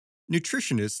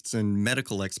Nutritionists and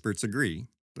medical experts agree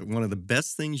that one of the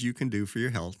best things you can do for your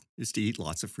health is to eat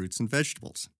lots of fruits and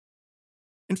vegetables.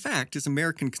 In fact, as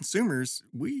American consumers,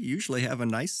 we usually have a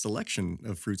nice selection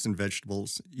of fruits and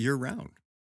vegetables year round.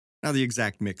 Now, the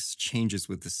exact mix changes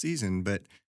with the season, but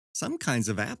some kinds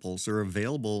of apples are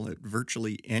available at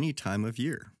virtually any time of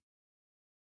year.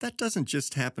 That doesn't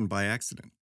just happen by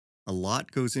accident. A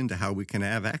lot goes into how we can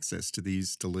have access to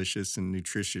these delicious and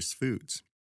nutritious foods.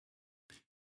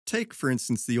 Take, for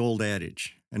instance, the old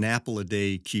adage an apple a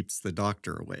day keeps the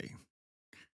doctor away.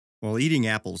 While eating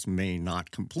apples may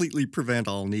not completely prevent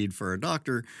all need for a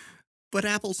doctor, but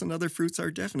apples and other fruits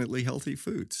are definitely healthy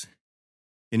foods.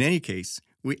 In any case,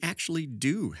 we actually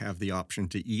do have the option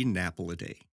to eat an apple a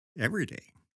day, every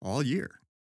day, all year.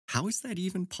 How is that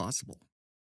even possible?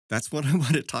 That's what I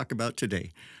want to talk about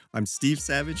today. I'm Steve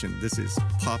Savage, and this is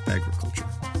Pop Agriculture.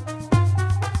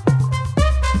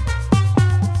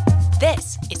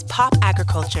 This is Pop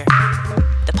Agriculture,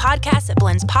 the podcast that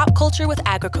blends pop culture with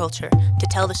agriculture to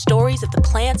tell the stories of the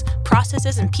plants,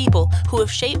 processes, and people who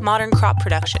have shaped modern crop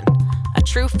production. A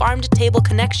true farm-to-table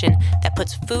connection that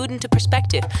puts food into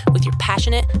perspective with your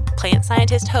passionate plant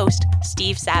scientist host,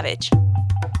 Steve Savage.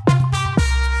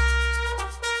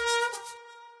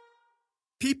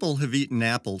 People have eaten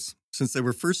apples since they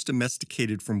were first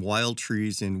domesticated from wild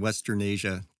trees in Western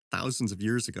Asia thousands of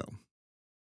years ago.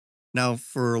 Now,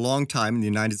 for a long time in the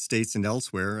United States and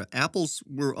elsewhere, apples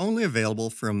were only available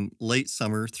from late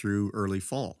summer through early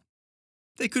fall.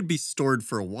 They could be stored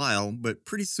for a while, but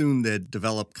pretty soon they'd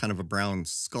develop kind of a brown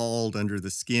scald under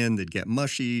the skin, they'd get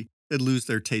mushy, they'd lose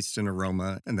their taste and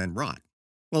aroma, and then rot.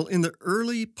 Well, in the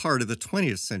early part of the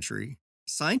 20th century,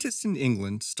 scientists in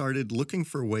England started looking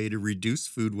for a way to reduce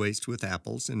food waste with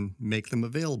apples and make them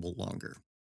available longer.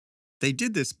 They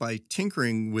did this by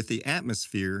tinkering with the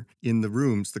atmosphere in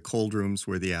the cold rooms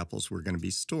where the apples were going to be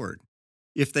stored.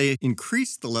 If they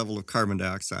increased the level of carbon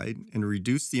dioxide and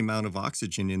reduced the amount of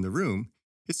oxygen in the room,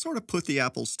 it sort of put the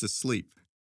apples to sleep.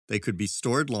 They could be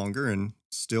stored longer and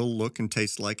still look and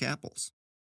taste like apples.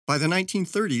 By the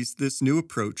 1930s, this new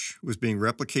approach was being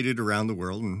replicated around the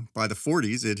world, and by the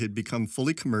 40s, it had become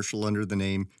fully commercial under the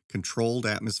name Controlled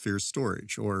Atmosphere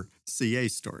Storage, or CA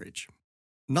storage.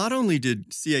 Not only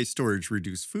did CA storage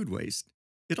reduce food waste,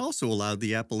 it also allowed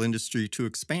the apple industry to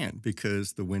expand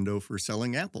because the window for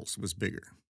selling apples was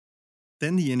bigger.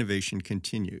 Then the innovation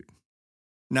continued.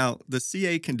 Now, the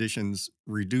CA conditions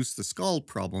reduced the scald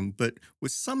problem, but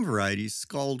with some varieties,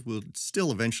 scald would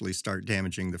still eventually start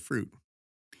damaging the fruit.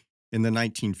 In the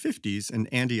 1950s, an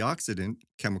antioxidant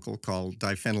chemical called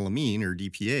diphenylamine, or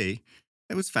DPA,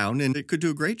 that was found, and it could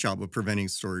do a great job of preventing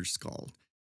storage scald.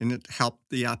 And it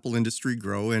helped the apple industry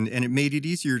grow, and it made it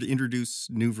easier to introduce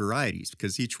new varieties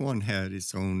because each one had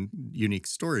its own unique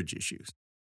storage issues.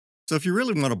 So if you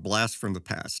really want to blast from the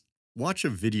past, watch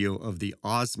a video of the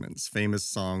Osmonds' famous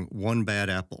song, One Bad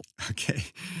Apple, okay?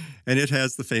 And it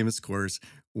has the famous chorus,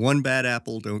 "One bad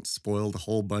apple don't spoil the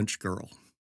whole bunch, girl."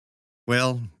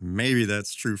 Well, maybe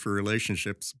that's true for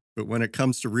relationships, but when it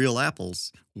comes to real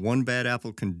apples, one bad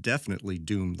apple can definitely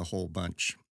doom the whole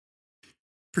bunch.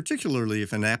 Particularly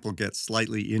if an apple gets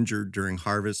slightly injured during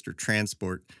harvest or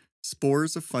transport,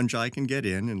 spores of fungi can get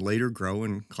in and later grow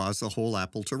and cause the whole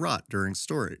apple to rot during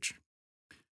storage.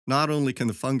 Not only can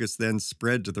the fungus then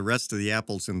spread to the rest of the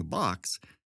apples in the box,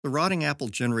 the rotting apple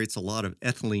generates a lot of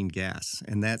ethylene gas,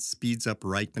 and that speeds up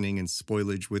ripening and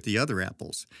spoilage with the other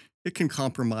apples. It can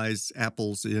compromise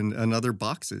apples in other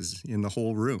boxes in the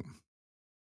whole room.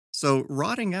 So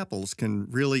rotting apples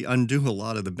can really undo a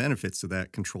lot of the benefits of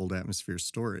that controlled atmosphere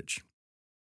storage.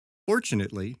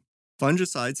 Fortunately,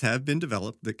 fungicides have been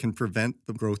developed that can prevent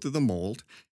the growth of the mold,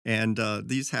 and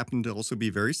these happen to also be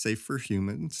very safe for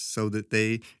humans so that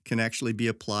they can actually be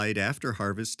applied after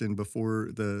harvest and before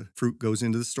the fruit goes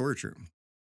into the storage room.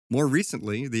 More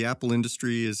recently, the apple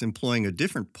industry is employing a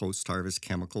different post-harvest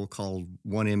chemical called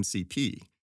 1-MCP.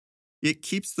 It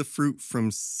keeps the fruit from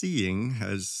seeing,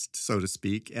 as so to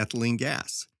speak, ethylene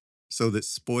gas, so that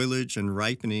spoilage and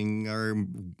ripening are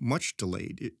much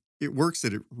delayed. It works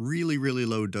at really, really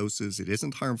low doses. It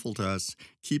isn't harmful to us,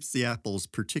 keeps the apples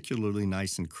particularly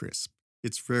nice and crisp.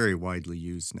 It's very widely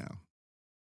used now.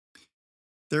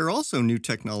 There are also new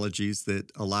technologies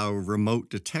that allow remote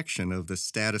detection of the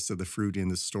status of the fruit in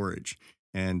the storage,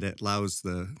 and it allows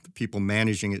the people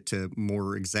managing it to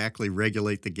more exactly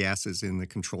regulate the gases in the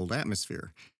controlled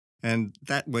atmosphere. And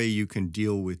that way you can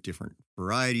deal with different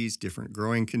varieties, different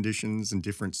growing conditions, and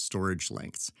different storage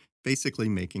lengths, basically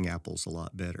making apples a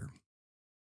lot better.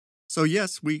 So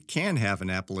yes, we can have an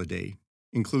apple a day,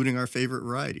 including our favorite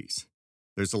varieties.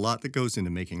 There's a lot that goes into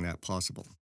making that possible.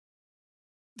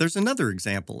 There's another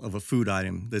example of a food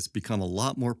item that's become a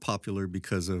lot more popular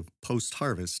because of post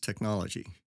harvest technology.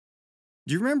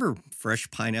 Do you remember fresh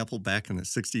pineapple back in the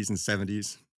 60s and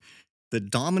 70s? The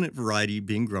dominant variety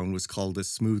being grown was called a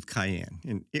smooth cayenne,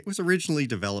 and it was originally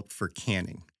developed for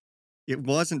canning. It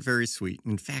wasn't very sweet.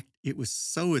 In fact, it was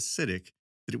so acidic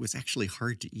that it was actually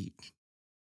hard to eat.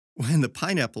 When the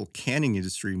pineapple canning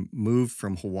industry moved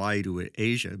from Hawaii to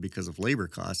Asia because of labor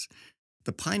costs,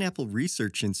 the Pineapple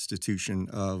Research Institution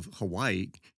of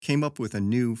Hawaii came up with a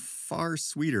new, far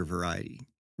sweeter variety,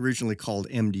 originally called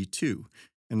MD2,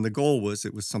 and the goal was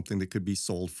it was something that could be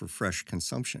sold for fresh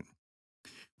consumption.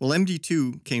 Well,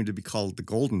 MD2 came to be called the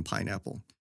golden pineapple.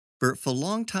 For a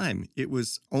long time, it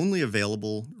was only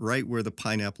available right where the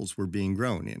pineapples were being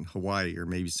grown in Hawaii or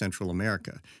maybe Central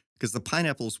America, because the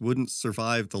pineapples wouldn't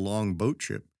survive the long boat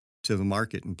trip to the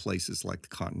market in places like the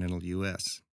continental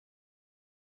US.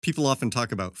 People often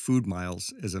talk about food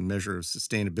miles as a measure of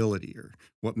sustainability or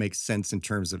what makes sense in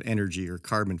terms of energy or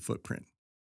carbon footprint.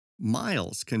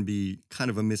 Miles can be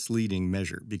kind of a misleading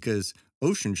measure because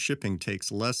ocean shipping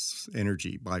takes less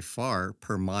energy by far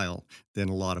per mile than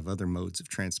a lot of other modes of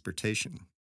transportation.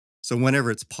 So, whenever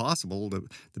it's possible,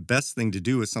 the best thing to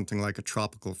do with something like a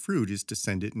tropical fruit is to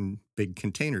send it in big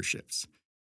container ships.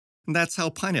 And that's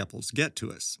how pineapples get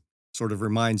to us. Sort of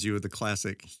reminds you of the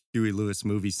classic Huey Lewis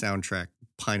movie soundtrack,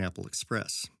 Pineapple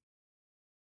Express.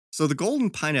 So, the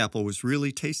golden pineapple was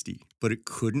really tasty, but it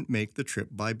couldn't make the trip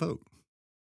by boat.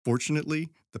 Fortunately,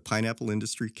 the pineapple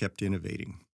industry kept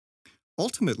innovating.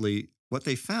 Ultimately, what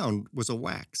they found was a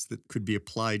wax that could be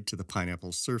applied to the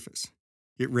pineapple's surface.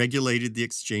 It regulated the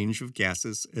exchange of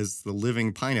gases as the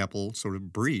living pineapple sort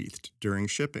of breathed during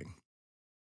shipping.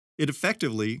 It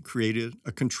effectively created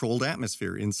a controlled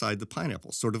atmosphere inside the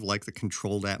pineapple, sort of like the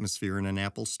controlled atmosphere in an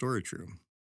apple storage room.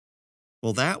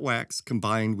 Well, that wax,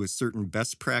 combined with certain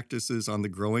best practices on the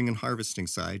growing and harvesting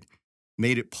side,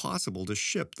 made it possible to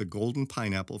ship the golden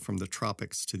pineapple from the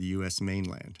tropics to the U.S.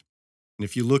 mainland. And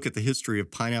if you look at the history of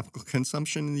pineapple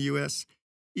consumption in the U.S.,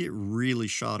 it really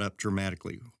shot up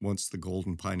dramatically once the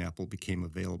golden pineapple became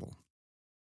available.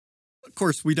 Of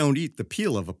course, we don't eat the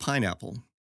peel of a pineapple,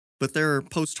 but there are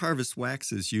post-harvest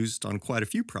waxes used on quite a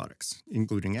few products,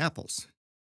 including apples.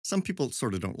 Some people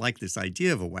sort of don't like this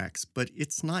idea of a wax, but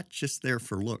it's not just there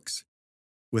for looks.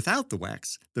 Without the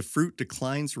wax, the fruit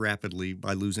declines rapidly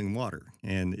by losing water,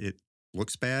 and it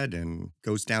looks bad and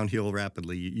goes downhill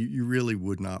rapidly. You really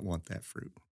would not want that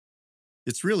fruit.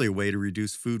 It's really a way to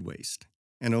reduce food waste,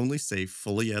 and only safe,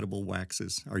 fully edible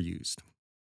waxes are used.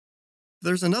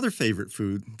 There's another favorite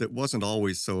food that wasn't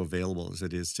always so available as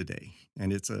it is today,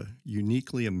 and it's a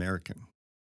uniquely American.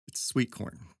 It's sweet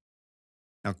corn.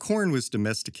 Now, corn was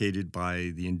domesticated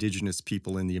by the indigenous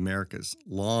people in the Americas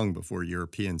long before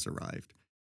Europeans arrived.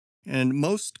 And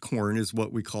most corn is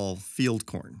what we call field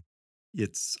corn.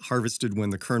 It's harvested when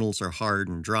the kernels are hard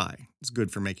and dry. It's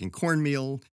good for making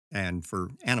cornmeal and for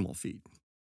animal feed.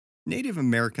 Native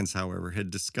Americans, however,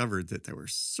 had discovered that there were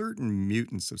certain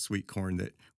mutants of sweet corn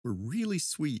that were really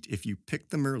sweet if you picked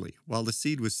them early while the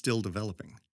seed was still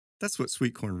developing. That's what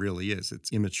sweet corn really is.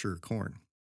 It's immature corn.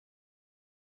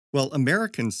 Well,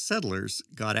 American settlers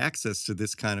got access to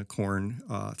this kind of corn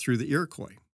through the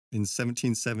Iroquois in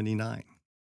 1779.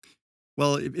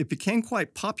 Well, it became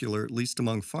quite popular, at least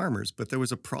among farmers, but there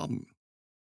was a problem.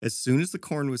 As soon as the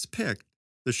corn was picked,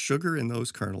 the sugar in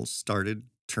those kernels started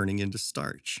turning into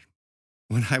starch.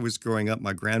 When I was growing up,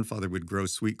 my grandfather would grow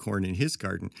sweet corn in his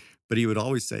garden, but he would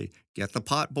always say, "Get the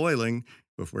pot boiling,"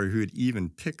 before he would even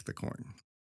pick the corn.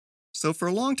 So for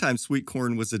a long time, sweet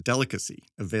corn was a delicacy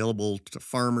available to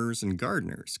farmers and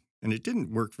gardeners, and it didn't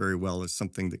work very well as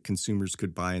something that consumers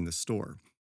could buy in the store.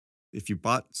 If you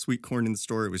bought sweet corn in the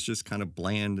store, it was just kind of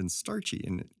bland and starchy,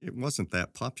 and it wasn't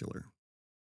that popular.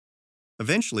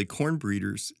 Eventually, corn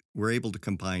breeders were able to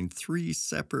combine 3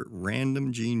 separate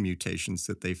random gene mutations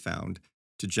that they found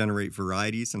to generate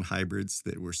varieties and hybrids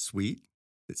that were sweet,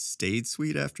 that stayed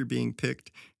sweet after being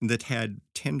picked, and that had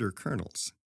tender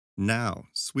kernels. Now,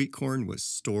 sweet corn was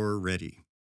store ready.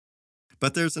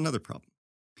 But there's another problem.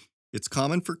 It's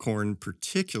common for corn,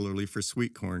 particularly for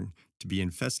sweet corn, to be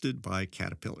infested by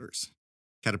caterpillars.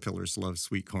 Caterpillars love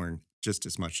sweet corn just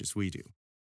as much as we do.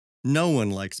 No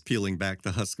one likes peeling back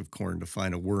the husk of corn to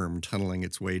find a worm tunneling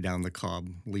its way down the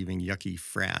cob, leaving yucky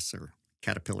frass or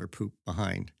caterpillar poop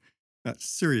behind.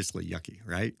 Seriously yucky,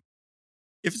 right?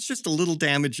 If it's just a little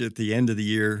damage at the end of the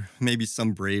year, maybe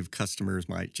some brave customers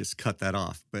might just cut that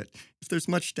off. But if there's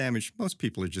much damage, most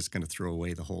people are just going to throw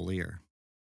away the whole ear.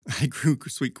 I grew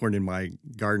sweet corn in my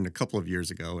garden a couple of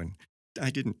years ago, and I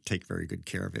didn't take very good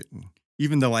care of it. And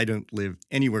Even though I don't live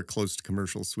anywhere close to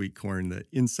commercial sweet corn, the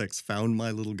insects found my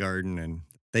little garden and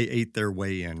they ate their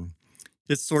way in.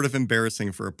 It's sort of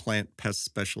embarrassing for a plant pest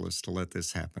specialist to let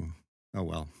this happen. Oh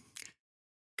well.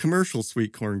 Commercial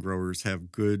sweet corn growers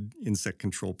have good insect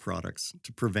control products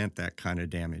to prevent that kind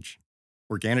of damage.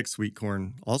 Organic sweet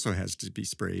corn also has to be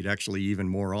sprayed, actually, even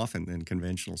more often than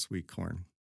conventional sweet corn.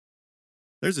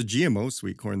 There's a GMO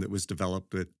sweet corn that was developed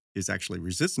that is actually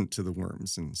resistant to the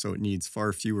worms, and so it needs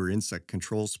far fewer insect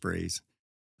control sprays.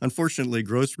 Unfortunately,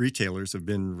 grocery retailers have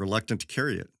been reluctant to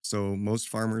carry it, so most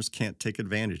farmers can't take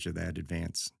advantage of that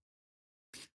advance.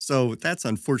 So that's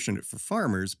unfortunate for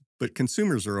farmers, but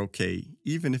consumers are okay,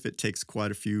 even if it takes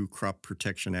quite a few crop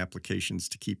protection applications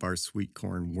to keep our sweet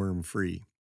corn worm free.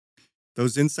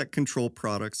 Those insect control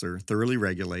products are thoroughly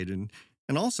regulated,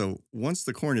 and also, once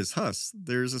the corn is husked,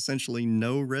 there's essentially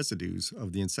no residues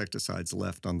of the insecticides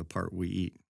left on the part we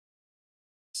eat.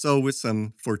 So, with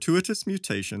some fortuitous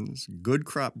mutations, good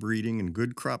crop breeding, and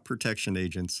good crop protection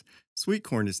agents, sweet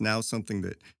corn is now something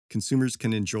that consumers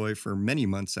can enjoy for many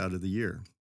months out of the year.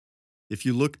 If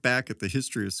you look back at the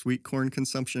history of sweet corn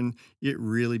consumption, it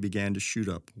really began to shoot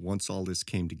up once all this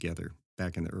came together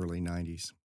back in the early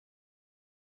 90s.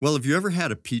 Well, have you ever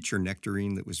had a peach or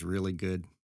nectarine that was really good?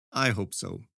 I hope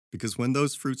so, because when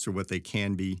those fruits are what they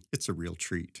can be, it's a real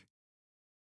treat.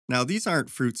 Now, these aren't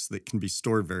fruits that can be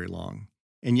stored very long,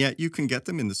 and yet you can get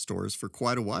them in the stores for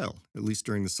quite a while, at least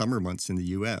during the summer months in the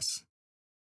US.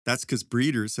 That's because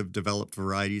breeders have developed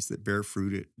varieties that bear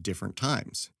fruit at different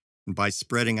times. And by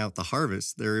spreading out the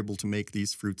harvest, they're able to make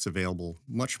these fruits available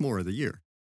much more of the year.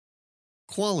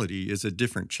 Quality is a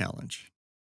different challenge.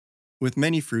 With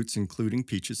many fruits, including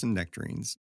peaches and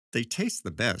nectarines, they taste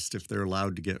the best if they're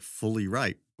allowed to get fully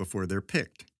ripe before they're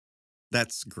picked.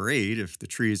 That's great if the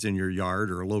tree is in your yard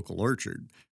or a local orchard,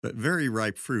 but very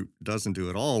ripe fruit doesn't do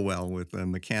at all well with the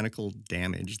mechanical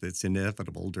damage that's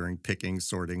inevitable during picking,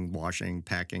 sorting, washing,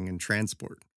 packing, and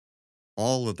transport.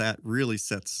 All of that really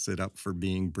sets it up for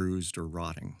being bruised or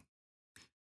rotting.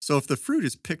 So if the fruit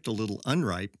is picked a little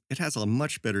unripe, it has a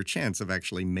much better chance of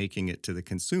actually making it to the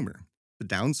consumer. The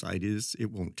downside is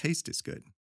it won't taste as good.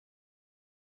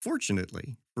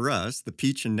 Fortunately, for us, the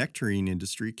peach and nectarine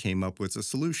industry came up with a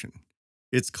solution.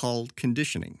 It's called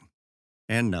conditioning.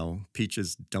 And no,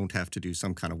 peaches don't have to do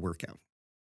some kind of workout.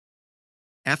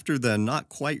 After the not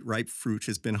quite ripe fruit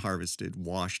has been harvested,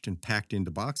 washed, and packed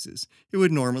into boxes, it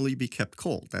would normally be kept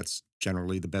cold. That's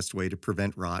generally the best way to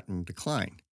prevent rot and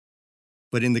decline.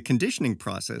 But in the conditioning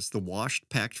process, the washed,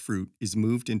 packed fruit is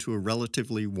moved into a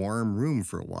relatively warm room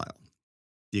for a while.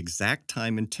 The exact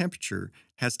time and temperature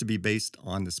has to be based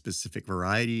on the specific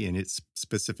variety and its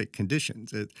specific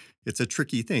conditions. It's a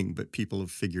tricky thing, but people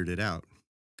have figured it out.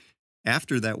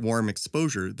 After that warm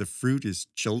exposure, the fruit is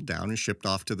chilled down and shipped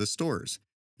off to the stores.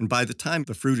 And by the time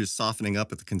the fruit is softening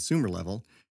up at the consumer level,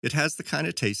 it has the kind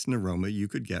of taste and aroma you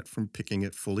could get from picking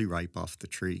it fully ripe off the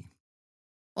tree.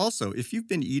 Also, if you've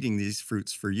been eating these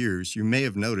fruits for years, you may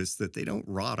have noticed that they don't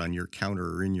rot on your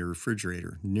counter or in your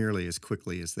refrigerator nearly as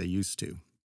quickly as they used to.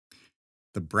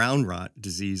 The brown rot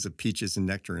disease of peaches and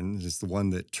nectarines is the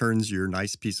one that turns your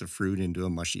nice piece of fruit into a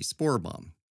mushy spore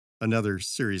bomb, another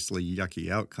seriously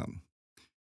yucky outcome.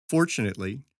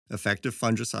 Fortunately, effective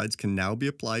fungicides can now be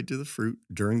applied to the fruit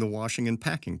during the washing and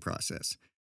packing process,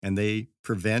 and they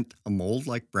prevent a mold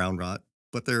like brown rot,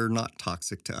 but they're not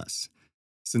toxic to us.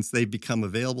 Since they've become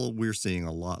available, we're seeing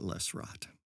a lot less rot.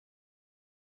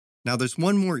 Now, there's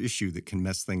one more issue that can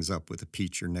mess things up with a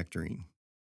peach or nectarine.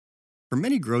 For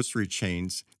many grocery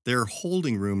chains, there are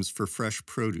holding rooms for fresh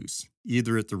produce,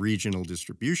 either at the regional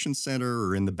distribution center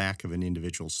or in the back of an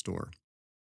individual store.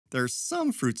 There are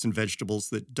some fruits and vegetables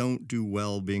that don't do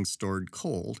well being stored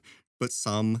cold, but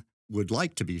some would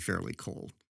like to be fairly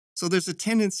cold. So there's a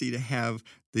tendency to have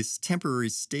this temporary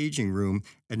staging room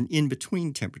at an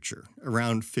in-between temperature,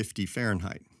 around 50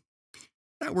 Fahrenheit.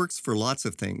 That works for lots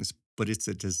of things, but it's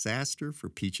a disaster for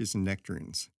peaches and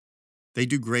nectarines. They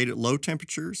do great at low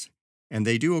temperatures, and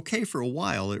they do okay for a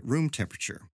while at room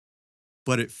temperature.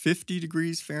 But at 50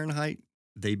 degrees Fahrenheit,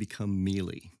 they become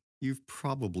mealy. You've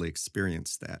probably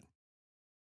experienced that.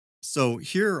 So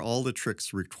here are all the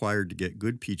tricks required to get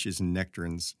good peaches and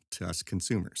nectarines to us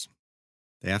consumers.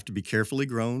 They have to be carefully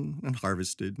grown and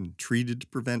harvested and treated to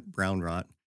prevent brown rot,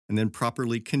 and then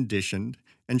properly conditioned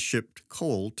and shipped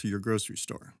cold to your grocery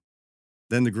store.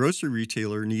 Then the grocery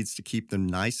retailer needs to keep them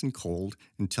nice and cold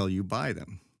until you buy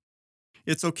them.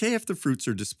 It's okay if the fruits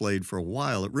are displayed for a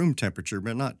while at room temperature,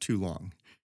 but not too long,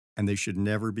 and they should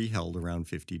never be held around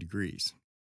 50 degrees.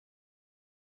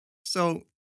 So,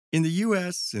 in the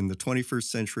US in the 21st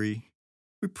century,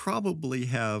 We probably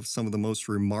have some of the most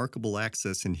remarkable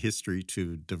access in history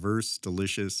to diverse,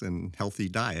 delicious, and healthy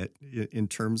diet in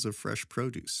terms of fresh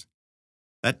produce.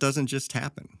 That doesn't just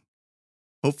happen.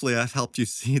 Hopefully, I've helped you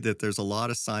see that there's a lot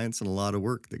of science and a lot of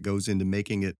work that goes into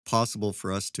making it possible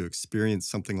for us to experience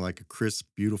something like a crisp,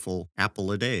 beautiful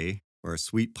apple a day, or a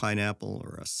sweet pineapple,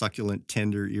 or a succulent,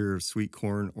 tender ear of sweet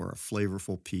corn, or a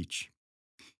flavorful peach.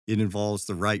 It involves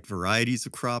the right varieties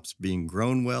of crops being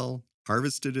grown well,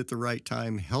 harvested at the right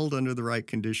time, held under the right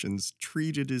conditions,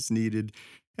 treated as needed,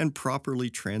 and properly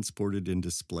transported and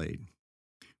displayed.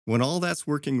 When all that's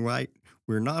working right,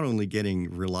 we're not only getting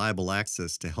reliable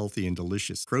access to healthy and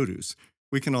delicious produce,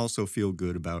 we can also feel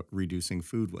good about reducing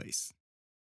food waste.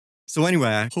 So anyway,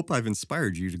 I hope I've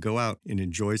inspired you to go out and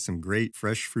enjoy some great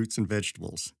fresh fruits and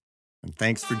vegetables. And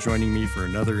thanks for joining me for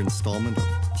another installment of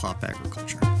Pop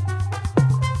Agriculture.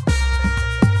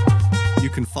 You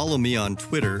can follow me on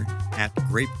Twitter at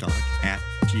GrapeDoc, at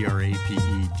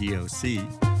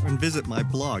GRAPEDOC, and visit my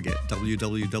blog at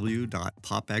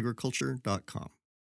www.popagriculture.com.